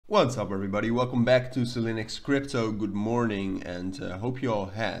What's up everybody, welcome back to Cilinix Crypto. Good morning and hope you all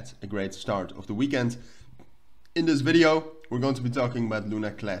had a great start of the weekend. In this video we're going to be talking about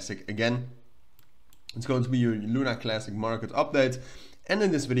Luna Classic again. It's going to be your Luna Classic market update, and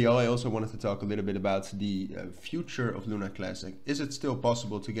in this video I also wanted to talk a little bit about the future of Luna Classic. Is it still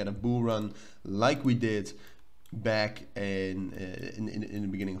possible to get a bull run like we did back in the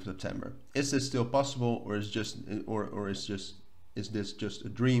beginning of September? Is this still possible, or is this just a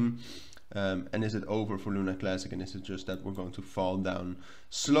dream, and is it over for Luna Classic, and is it just that we're going to fall down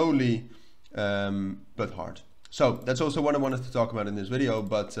slowly but hard? So that's also what I wanted to talk about in this video,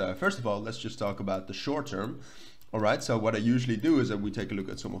 but first of all, let's just talk about the short term. Alright, so what I usually do is that we take a look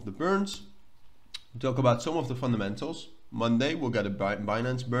at some of the burns, talk about some of the fundamentals. Monday we'll get a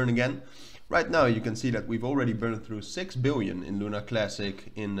Binance burn again. Right now you can see that we've already burned through 6 billion in Luna Classic,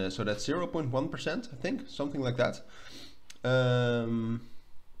 so that's 0.1%, I think, something like that.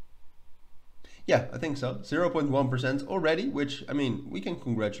 Yeah, I think so, 0.1% already, which, I mean, we can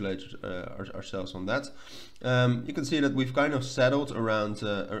congratulate ourselves on that. You can see that we've kind of settled around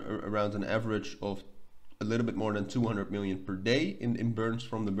an average of a little bit more than 200 million per day in burns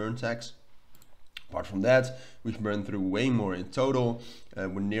from the burn tax. Apart from that, we've burned through way more in total.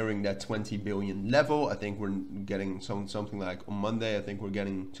 We're nearing that 20 billion level. I think we're getting something like on Monday, I think we're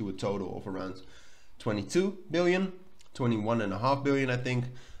getting to a total of around 22 billion. 21.5 billion, I think.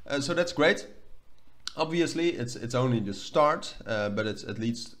 So that's great. Obviously it's only the start, but it's at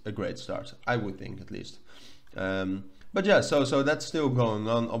least a great start, I would think, at least. But yeah, so that's still going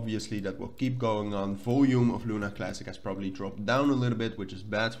on. Obviously that will keep going on. Volume of Luna Classic has probably dropped down a little bit, which is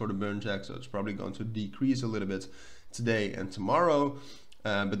bad for the burn jack, so it's probably going to decrease a little bit today and tomorrow.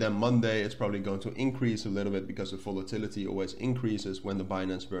 But then Monday it's probably going to increase a little bit, because the volatility always increases when the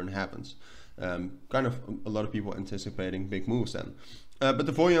Binance burn happens. Kind of a lot of people anticipating big moves then. But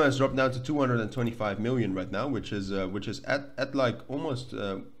the volume has dropped down to 225 million right now, which is at like almost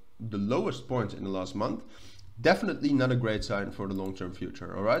the lowest point in the last month. Definitely not a great sign for the long-term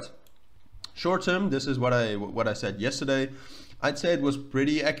future. All right. Short term, this is what I said yesterday. I'd say it was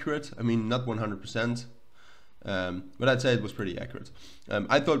pretty accurate. I mean, not 100%. But I'd say it was pretty accurate.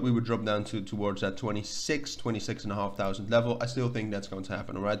 I thought we would drop down towards that 26,500 level. I still think that's going to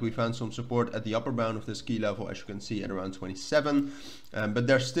happen. All right, we found some support at the upper bound of this key level, as you can see, at around 27. But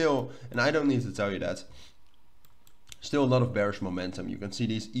there's still, and I don't need to tell you that, still a lot of bearish momentum. You can see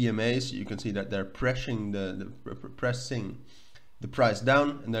these EMAs. You can see that they're pressing the price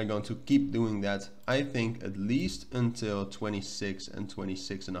down, and they're going to keep doing that, I think, at least until 26 and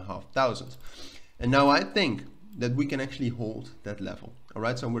 26,500. And now I think that we can actually hold that level. All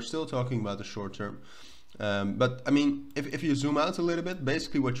right, so we're still talking about the short term. But I mean, if you zoom out a little bit,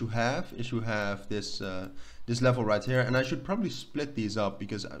 basically what you have is you have this this level right here. And I should probably split these up,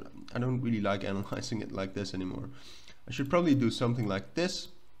 because I don't really like analyzing it like this anymore. I should probably do something like this.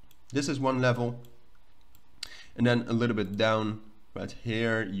 This is one level. And then a little bit down right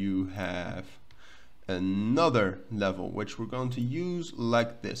here, you have another level, which we're going to use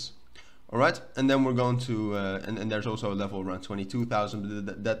like this. All right, and then we're going to, and there's also a level around 22,000,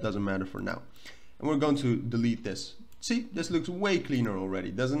 but that doesn't matter for now. And we're going to delete this. See, this looks way cleaner already,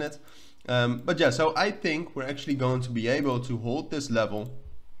 doesn't it? But yeah, so I think we're actually going to be able to hold this level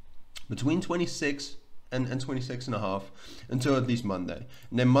between 26 and 26.5 until at least Monday.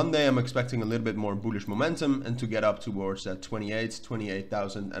 And then Monday, I'm expecting a little bit more bullish momentum and to get up towards that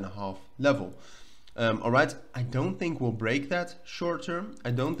 28,500 level. All right, I don't think we'll break that short term.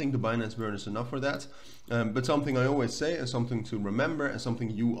 I don't think the Binance burn is enough for that. But something I always say, and something to remember, and something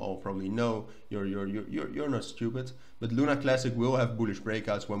you all probably know, you're not stupid, but Luna Classic will have bullish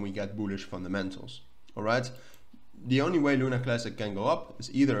breakouts when we get bullish fundamentals. All right, the only way Luna Classic can go up is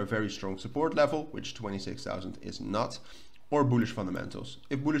either a very strong support level, which 26,000 is not, or bullish fundamentals.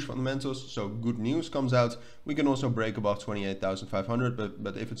 If bullish fundamentals, so good news, comes out, we can also break above 28,500,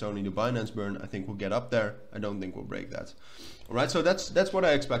 but if it's only the Binance burn, I think we'll get up there. I don't think we'll break that. All right, so that's what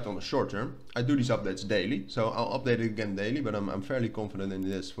I expect on the short term. I do these updates daily, so I'll update it again daily, but I'm fairly confident in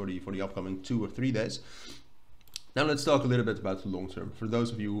this for the upcoming 2 or 3 days. Now let's talk a little bit about the long term. For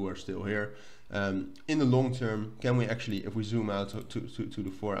those of you who are still here, in the long term, can we actually, if we zoom out to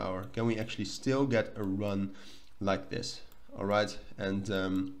the 4 hour, can we actually still get a run like this? All right, and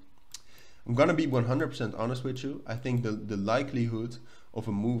I'm gonna be 100% honest with you. I think the likelihood of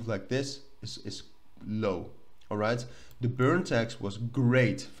a move like this is low. All right, the burn tax was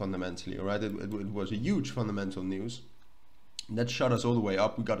great fundamentally. All right, it was a huge fundamental news. That shot us all the way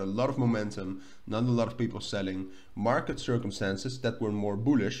up. We got a lot of momentum, not a lot of people selling. Market circumstances that were more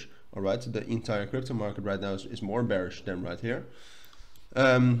bullish. All right, the entire crypto market right now is more bearish than right here.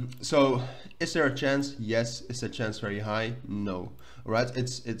 So is there a chance? Yes. Is the chance very high? No. All right.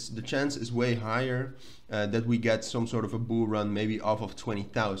 It's the chance is way higher that we get some sort of a bull run, maybe off of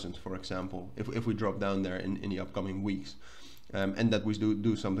 20,000, for example, if we drop down there in the upcoming weeks, and that we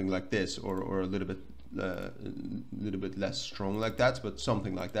do something like this, or a little bit less strong like that, but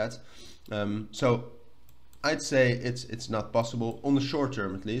something like that. So I'd say it's not possible on the short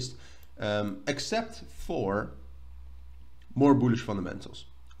term, at least, except for more bullish fundamentals.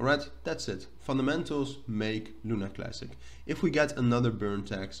 All right, that's it. Fundamentals make Luna classic. If we get another burn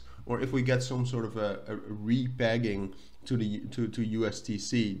tax, or if we get some sort of a repegging to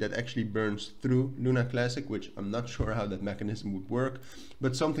USDT that actually burns through Luna classic, which I'm not sure how that mechanism would work,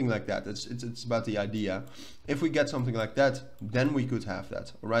 but something like that. It's about the idea. If we get something like that, then we could have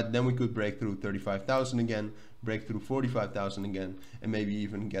that. All right, then we could break through 35,000 again, break through 45,000 again, and maybe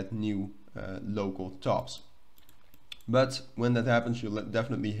even get new local tops. But when that happens, you'll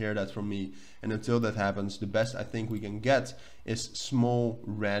definitely hear that from me. And until that happens, the best I think we can get is small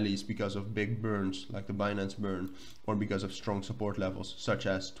rallies because of big burns, like the Binance burn, or because of strong support levels, such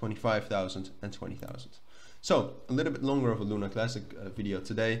as 25,000 and 20,000. So a little bit longer of a Luna Classic video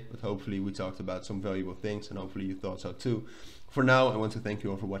today, but hopefully we talked about some valuable things, and hopefully you thought so too. For now, I want to thank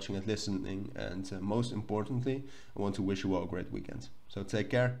you all for watching and listening, and most importantly, I want to wish you all a great weekend. So take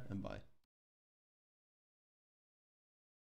care and bye.